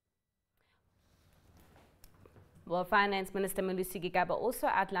rand. Well, Finance Minister Malusi Gigaba also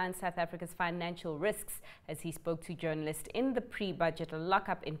outlined South Africa's financial risks as he spoke to journalists in the pre-budget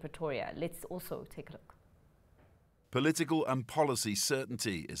lockup in Pretoria. Let's also take a look. Political and policy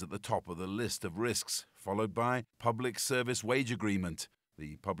certainty is at the top of the list of risks, followed by public service wage agreement.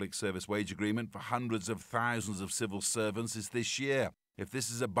 The public service wage agreement for hundreds of thousands of civil servants is this year. If this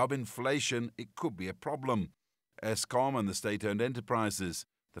is above inflation, it could be a problem. Eskom and the state-owned enterprises.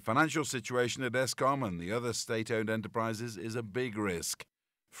 The financial situation at Eskom and the other state-owned enterprises is a big risk.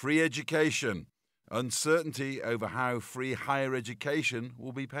 Free education. Uncertainty over how free higher education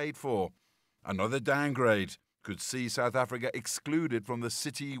will be paid for. Another downgrade could see South Africa excluded from the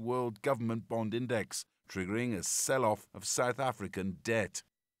City World Government Bond Index, triggering a sell-off of South African debt.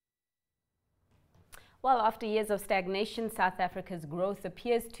 Well, after years of stagnation, South Africa's growth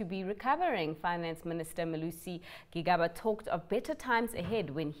appears to be recovering. Finance Minister Malusi Gigaba talked of better times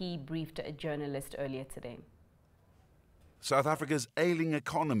ahead when he briefed a journalist earlier today. South Africa's ailing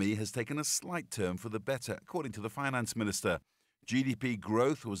economy has taken a slight turn for the better, according to the Finance Minister. GDP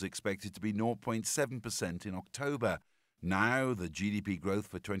growth was expected to be 0.7% in October. Now, the GDP growth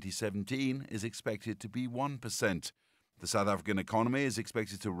for 2017 is expected to be 1%. The South African economy is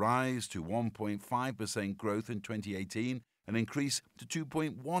expected to rise to 1.5% growth in 2018 and increase to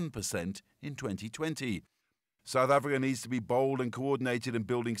 2.1% in 2020. South Africa needs to be bold and coordinated in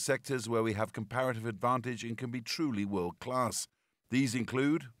building sectors where we have comparative advantage and can be truly world-class. These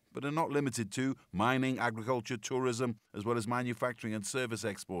include, but are not limited to, mining, agriculture, tourism, as well as manufacturing and service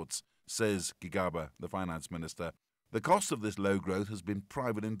exports, says Gigaba, the finance minister. The cost of this low growth has been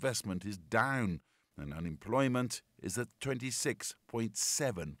private investment is down, and unemployment is at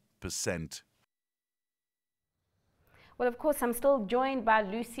 26.7%. Well, of course, I'm still joined by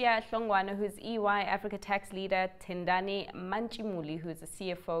Lucia, Hlongwane, who's EY Africa Tax Leader, Tendani, Mantshimuli, who's the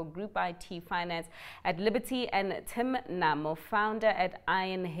CFO, Group IT Finance at Liberty, and Tim Nhamo, founder at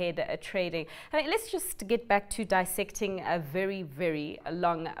Ironhead Trading. Let's just get back to dissecting a very, very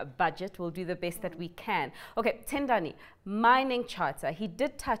long budget. We'll do the best that we can. Okay, Tendani, mining charter. He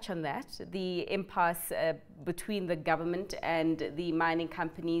did touch on that, the impasse between the government and the mining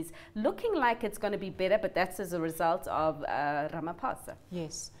companies, looking like it's going to be better, but that's as a result of Ramaphosa.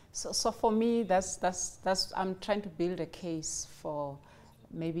 Yes. So for me, that's I'm trying to build a case for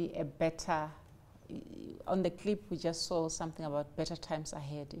maybe a better. On the clip, we just saw something about better times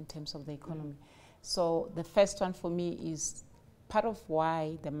ahead in terms of the economy. So the first one for me is part of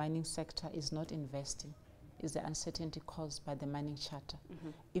why the mining sector is not investing is the uncertainty caused by the mining charter.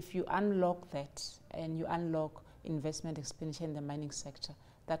 If you unlock that and you unlock investment expenditure in the mining sector,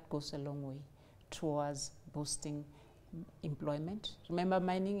 that goes a long way towards boosting employment. Remember,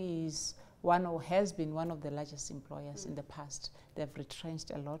 mining is one or has been one of the largest employers in the past. They've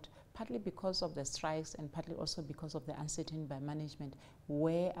retrenched a lot, partly because of the strikes and partly also because of the uncertainty by management.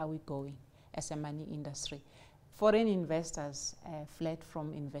 Where are we going as a mining industry? Foreign investors fled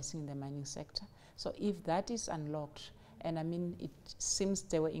from investing in the mining sector. So if that is unlocked, and I mean, it seems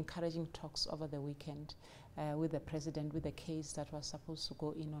there were encouraging talks over the weekend with the president, with the case that was supposed to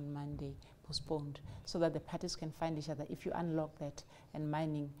go in on Monday, postponed, so that the parties can find each other. If you unlock that and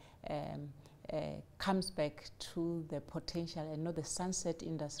mining comes back to the potential and not the sunset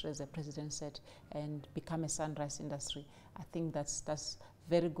industry, as the president said, and become a sunrise industry, I think that's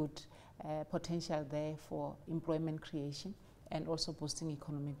very good potential there for employment creation and also boosting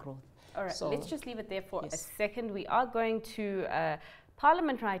economic growth. All right, so let's just leave it there for yes. a second. We are going to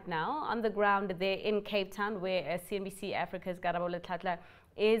Parliament right now, on the ground there in Cape Town, where CNBC Africa's Gigaba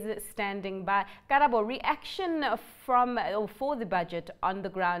is standing by. Gigaba, reaction from or for the budget on the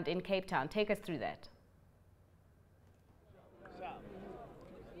ground in Cape Town. Take us through that.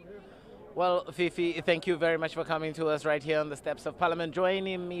 Well, Fifi, thank you very much for coming to us right here on the steps of Parliament.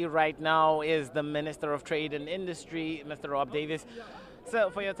 Joining me right now is the Minister of Trade and Industry, Mr. Rob Davis.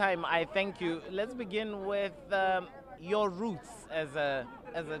 So for your time, I thank you. Let's begin with your roots as a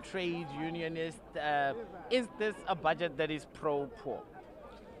trade unionist. Is this a budget that is pro-poor?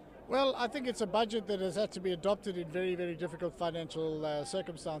 Well, I think it's a budget that has had to be adopted in very, very difficult financial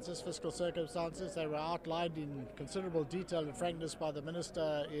circumstances, fiscal circumstances. They were outlined in considerable detail and frankness by the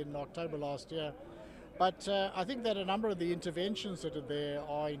Minister in October last year. But I think that a number of the interventions that are there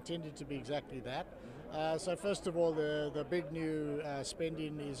are intended to be exactly that. So first of all, the big new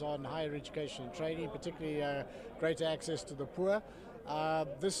spending is on higher education and training, particularly greater access to the poor.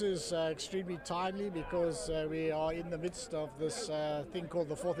 This is extremely timely because we are in the midst of this thing called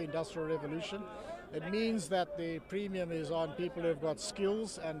the Fourth Industrial Revolution. It means that the premium is on people who've got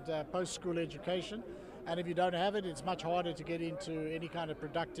skills and post-school education. And if you don't have it, it's much harder to get into any kind of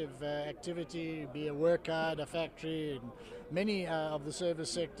productive activity, be a worker at a factory, in many of the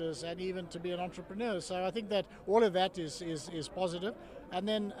service sectors, and even to be an entrepreneur. So I think that all of that is positive. And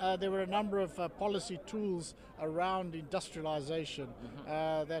then there were a number of policy tools around industrialization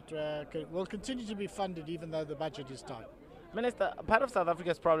that will continue to be funded even though the budget is tight. Minister, part of South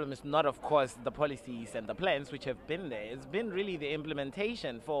Africa's problem is not, of course, the policies and the plans which have been there. It's been really the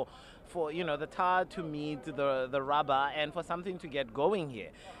implementation for the tar to meet the rubber and for something to get going here.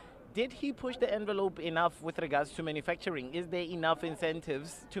 Did he push the envelope enough with regards to manufacturing? Is there enough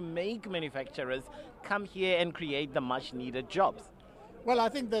incentives to make manufacturers come here and create the much-needed jobs? Well, I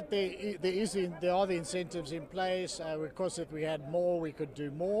think that there are the incentives in place. Of course, if we had more, we could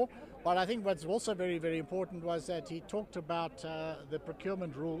do more. But I think what's also very, very important was that he talked about the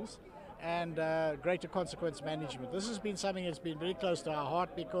procurement rules and greater consequence management. This has been something that's been very close to our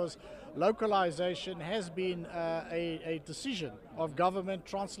heart because localization has been a decision of government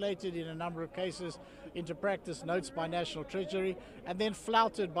translated in a number of cases into practice notes by National Treasury, and then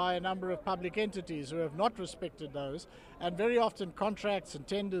flouted by a number of public entities who have not respected those, and very often contracts and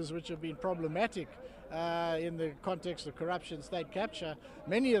tenders which have been problematic in the context of corruption, state capture,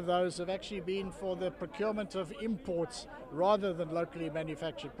 many of those have actually been for the procurement of imports rather than locally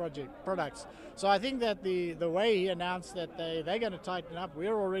manufactured products. So I think that the way he announced that they're going to tighten up,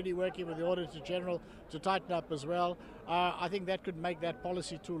 we're already working with the Auditor General to tighten up as well. I think that could make that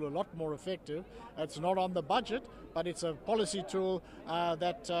policy tool a lot more effective. It's not on the budget, but it's a policy tool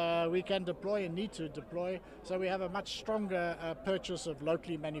that we can deploy and need to deploy, so we have a much stronger purchase of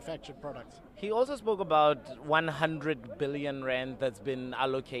locally manufactured products. He also spoke about 100 billion rand that's been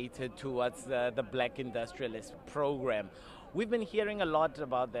allocated towards the Black Industrialist program. We've been hearing a lot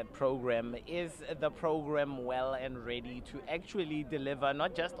about that program. Is the program well and ready to actually deliver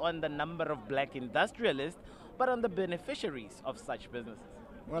not just on the number of black industrialists, but on the beneficiaries of such businesses?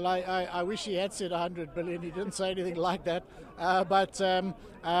 Well, I wish he had said 100 billion. He didn't say anything like that. But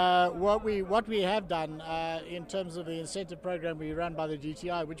what we have done in terms of the incentive program we run by the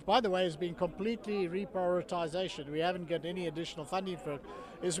GTI, which by the way has been completely reprioritization, we haven't got any additional funding for it,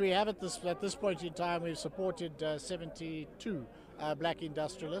 is we have at this point in time we've supported 72 black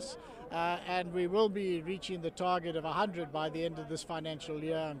industrialists, and we will be reaching the target of 100 by the end of this financial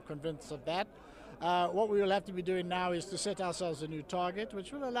year. I'm convinced of that. What we will have to be doing now is to set ourselves a new target,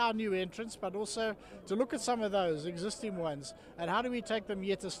 which will allow new entrants, but also to look at some of those existing ones and how do we take them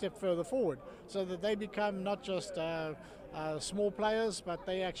yet a step further forward so that they become not just small players, but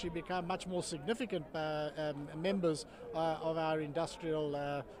they actually become much more significant members of our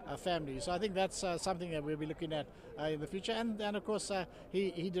industrial family. So I think that's something that we'll be looking at in the future. And of course,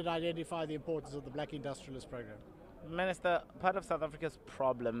 he did identify the importance of the Black Industrialist Program. Minister, part of South Africa's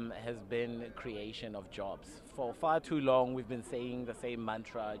problem has been creation of jobs. For far too long, we've been saying the same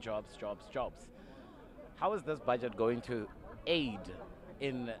mantra, jobs, jobs, jobs. How is this budget going to aid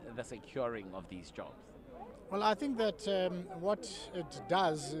in the securing of these jobs? Well, I think that what it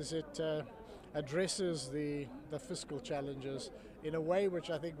does is it addresses the fiscal challenges in a way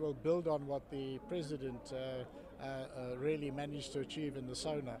which I think will build on what the President really managed to achieve in the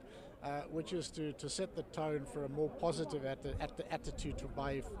SONA. Which is to set the tone for a more positive attitude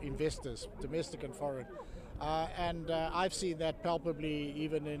by investors, domestic and foreign. And I've seen that palpably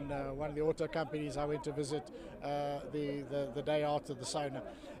even in one of the auto companies I went to visit the day after the SONA.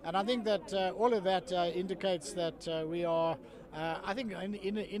 And I think that all of that indicates that we are, I think,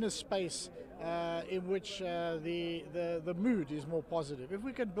 in a space in which the mood is more positive. If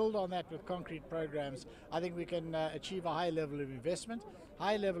we can build on that with concrete programs, I think we can achieve a high level of investment.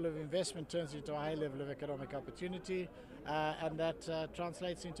 High level of investment turns into a high level of economic opportunity, and that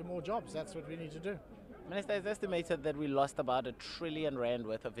translates into more jobs. That's what we need to do. Minister, it's estimated that we lost about R1 trillion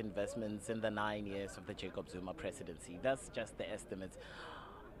worth of investments in the 9 years of the Jacob Zuma presidency. That's just the estimates.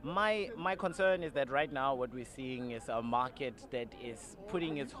 My concern is that right now what we're seeing is a market that is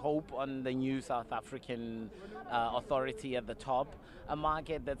putting its hope on the new South African authority at the top, a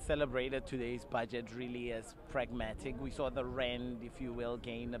market that celebrated today's budget really as pragmatic. We saw the rand, if you will,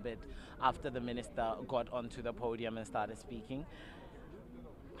 gain a bit after the minister got onto the podium and started speaking.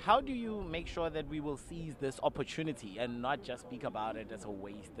 How do you make sure that we will seize this opportunity and not just speak about it as a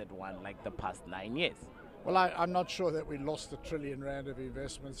wasted one like the past 9 years? Well, I'm not sure that we lost R1 trillion of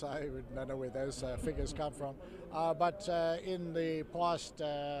investments. I don't know where those figures come from. But in the past,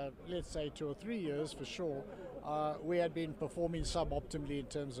 let's say 2 or 3 years for sure, we had been performing suboptimally in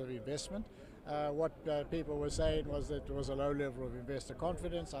terms of investment. What people were saying was that there was a low level of investor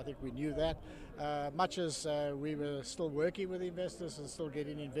confidence. I think we knew that. Much as we were still working with investors and still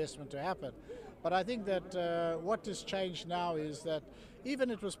getting investment to happen. But I think that what has changed now is that even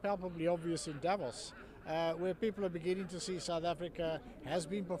it was palpably obvious in Davos, where people are beginning to see South Africa has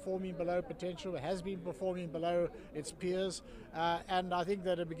been performing below potential, has been performing below its peers, and I think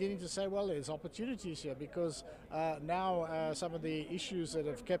that are beginning to say, well, there's opportunities here because now some of the issues that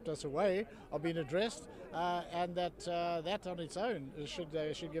have kept us away are being addressed, and that on its own should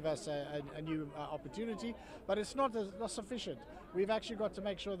give us a new opportunity, but it's not sufficient. We've actually got to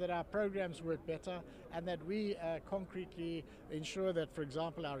make sure that our programs work better and that we concretely ensure that, for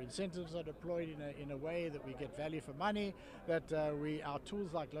example, our incentives are deployed in a way that we get value for money, that our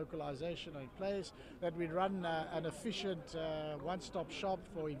tools like localization are in place, that we run an efficient one-stop shop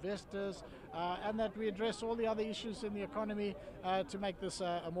for investors, and that we address all the other issues in the economy to make this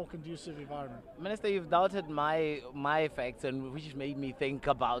a more conducive environment. Minister, you've doubted my facts, and which made me think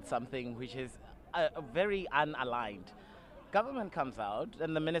about something which is very unaligned. Government comes out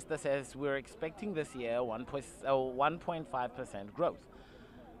and the minister says we're expecting this year 1.5% growth.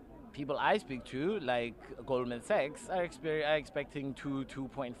 people I speak to, like Goldman Sachs, are expecting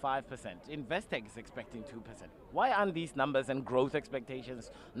 2.5%. Investec is expecting 2%. Why aren't these numbers and growth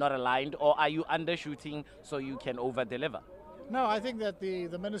expectations not aligned, or are you undershooting so you can over-deliver? No, I think that the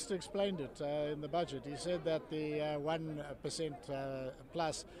minister explained it in the budget. He said that the 1%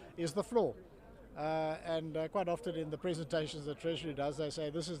 plus is the floor. And quite often in the presentations the Treasury does, they say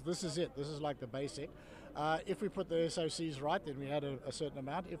this is it. This is like the basic. If we put the SOCs right, then we add a certain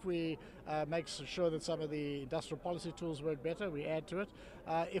amount. If we make sure that some of the industrial policy tools work better, we add to it.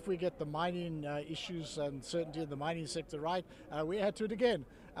 If we get the mining issues and certainty in the mining sector right, we add to it again.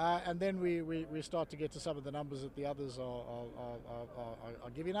 And then we start to get to some of the numbers that the others are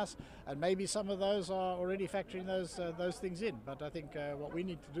giving us. And maybe some of those are already factoring those things in. But I think what we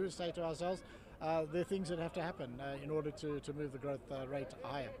need to do is say to ourselves, there are things that have to happen in order to move the growth rate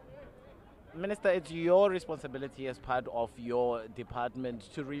higher. Minister, it's your responsibility as part of your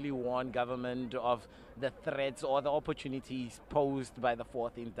department to really warn government of the threats or the opportunities posed by the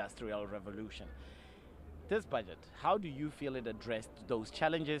fourth industrial revolution. This budget, how do you feel it addressed those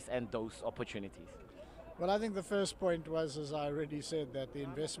challenges and those opportunities? Well, I think the first point was, as I already said, that the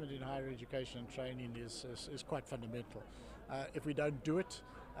investment in higher education and training is quite fundamental. If we don't do it,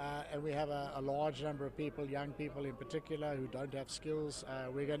 and we have a large number of people, young people in particular, who don't have skills,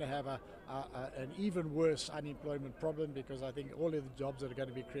 we're going to have an even worse unemployment problem, because I think all of the jobs that are going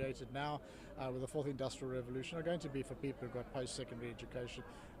to be created now with the fourth industrial revolution are going to be for people who've got post-secondary education,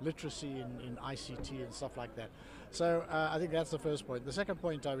 literacy in ICT and stuff like that. So I think that's the first point. The second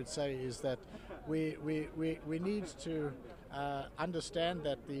point I would say is that we need to understand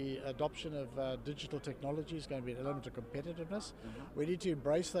that the adoption of digital technology is going to be an element of competitiveness. We need to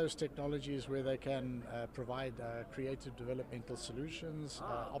embrace those technologies where they can provide creative developmental solutions,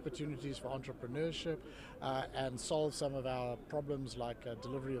 opportunities for entrepreneurship, and solve some of our problems like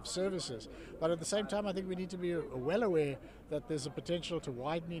delivery of services. But at the same time, I think we need to be well aware that there's a potential to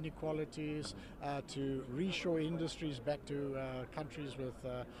widen inequalities, to reshore industries back to countries with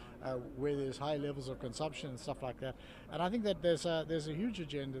where there's high levels of consumption and stuff like that. And I think that there's a huge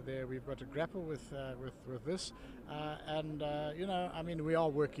agenda there. We've got to grapple with this, and you know, I mean, we are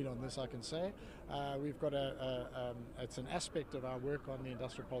working on this, I can say. We've got it's an aspect of our work on the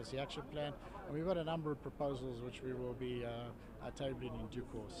Industrial Policy Action Plan, and we've got a number of proposals which we will be tabling in due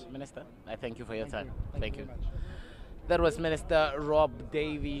course. Minister, I thank you for your time. Thank you very much. That was Minister Rob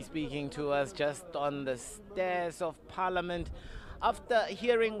Davey speaking to us just on the stairs of Parliament after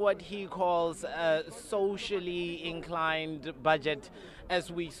hearing what he calls a socially inclined budget.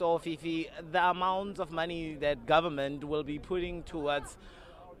 As we saw, Fifi, the amounts of money that government will be putting towards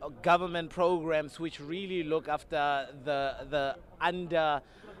government programs which really look after the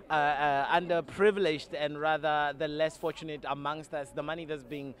underprivileged and rather the less fortunate amongst us. The money that's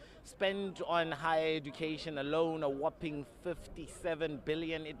being spent on higher education alone, a whopping 57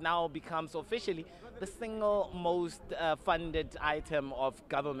 billion. It now becomes officially the single most funded item of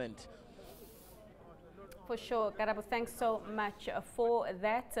government. For sure, Gigaba, thanks so much for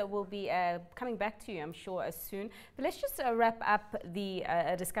that. We'll be coming back to you, I'm sure, soon. But let's just wrap up the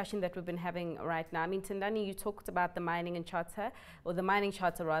discussion that we've been having right now. I mean, Tendani, you talked about the mining and charter, or the mining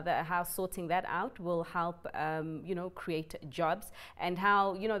charter rather, how sorting that out will help, you know, create jobs, and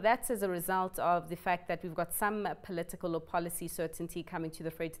how, you know, that's as a result of the fact that we've got some political or policy certainty coming to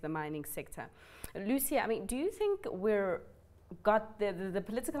the fray to the mining sector. Lucia, I mean, do you think we're got the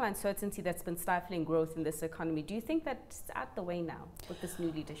political uncertainty that's been stifling growth in this economy, do you think that's out the way now with this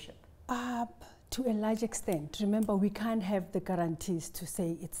new leadership? To a large extent. Remember, we can't have the guarantees to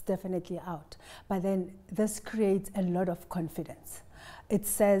say it's definitely out. But then this creates a lot of confidence. It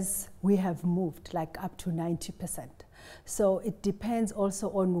says we have moved like up to 90%. So it depends also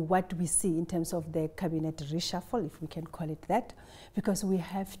on what we see in terms of the cabinet reshuffle, if we can call it that, because we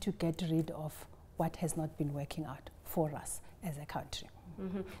have to get rid of what has not been working out for us as a country.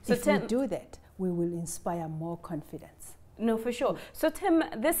 So if we do that, we will inspire more confidence. No, for sure. So Tim,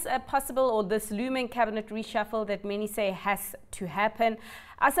 this possible or this looming cabinet reshuffle that many say has to happen,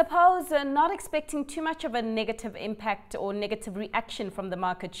 I suppose not expecting too much of a negative impact or negative reaction from the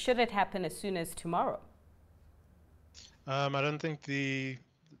market should it happen as soon as tomorrow. I don't think the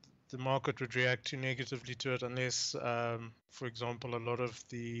market would react too negatively to it unless, for example, a lot of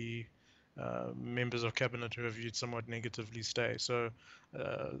the members of cabinet who are viewed somewhat negatively stay. So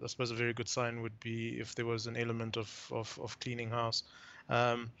I suppose a very good sign would be if there was an element of cleaning house.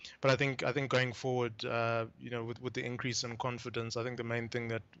 But I think going forward, you know, with the increase in confidence, I think the main thing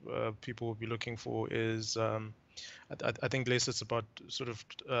that people will be looking for is, I think less it's about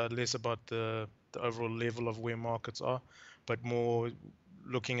less about the overall level of where markets are, but more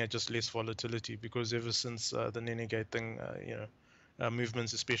looking at just less volatility, because ever since the Nenegate thing,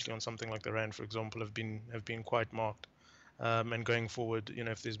 movements, especially on something like the rand, for example, have been quite marked. And going forward,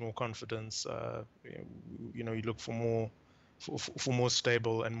 if there's more confidence, you look for more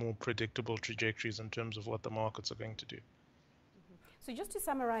stable and more predictable trajectories in terms of what the markets are going to do. So just to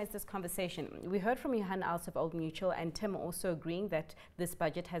summarize this conversation, we heard from Johan out of Old Mutual and Tim also agreeing that this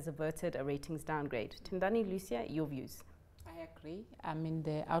budget has averted a ratings downgrade. Tendani, Lucia, your views? I agree. I mean,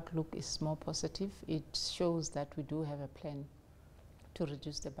 the outlook is more positive. It shows that we do have a plan to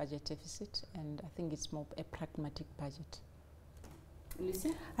reduce the budget deficit, and I think it's more a pragmatic budget. Lucia?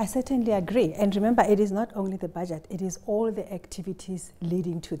 I certainly agree. And remember, it is not only the budget, it is all the activities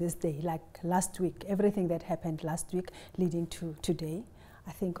leading to this day. Like last week, everything that happened last week leading to today.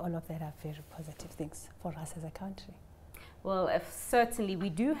 I think all of that are very positive things for us as a country. Well, certainly we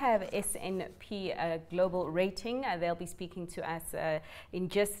do have S&P Global Rating. They'll be speaking to us in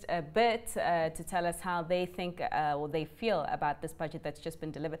just a bit to tell us how they think or they feel about this budget that's just been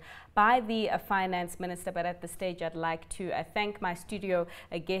delivered by the Finance Minister. But at this stage, I'd like to thank my studio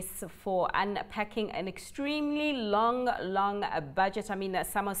guests for unpacking an extremely long budget. I mean,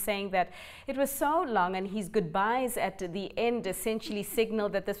 some are saying that it was so long, and his goodbyes at the end essentially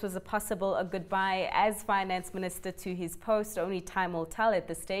signaled that this was a possible goodbye as Finance Minister to his post. Only time will tell at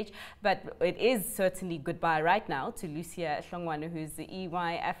this stage, but it is certainly goodbye right now to Lucia Hlongwane, who's the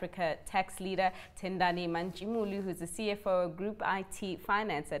EY Africa tax leader, Tendani Mantshimuli, who's the CFO of Group IT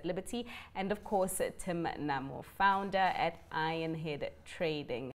Finance at Liberty, and of course Nhamo, founder at Ironhead Trading.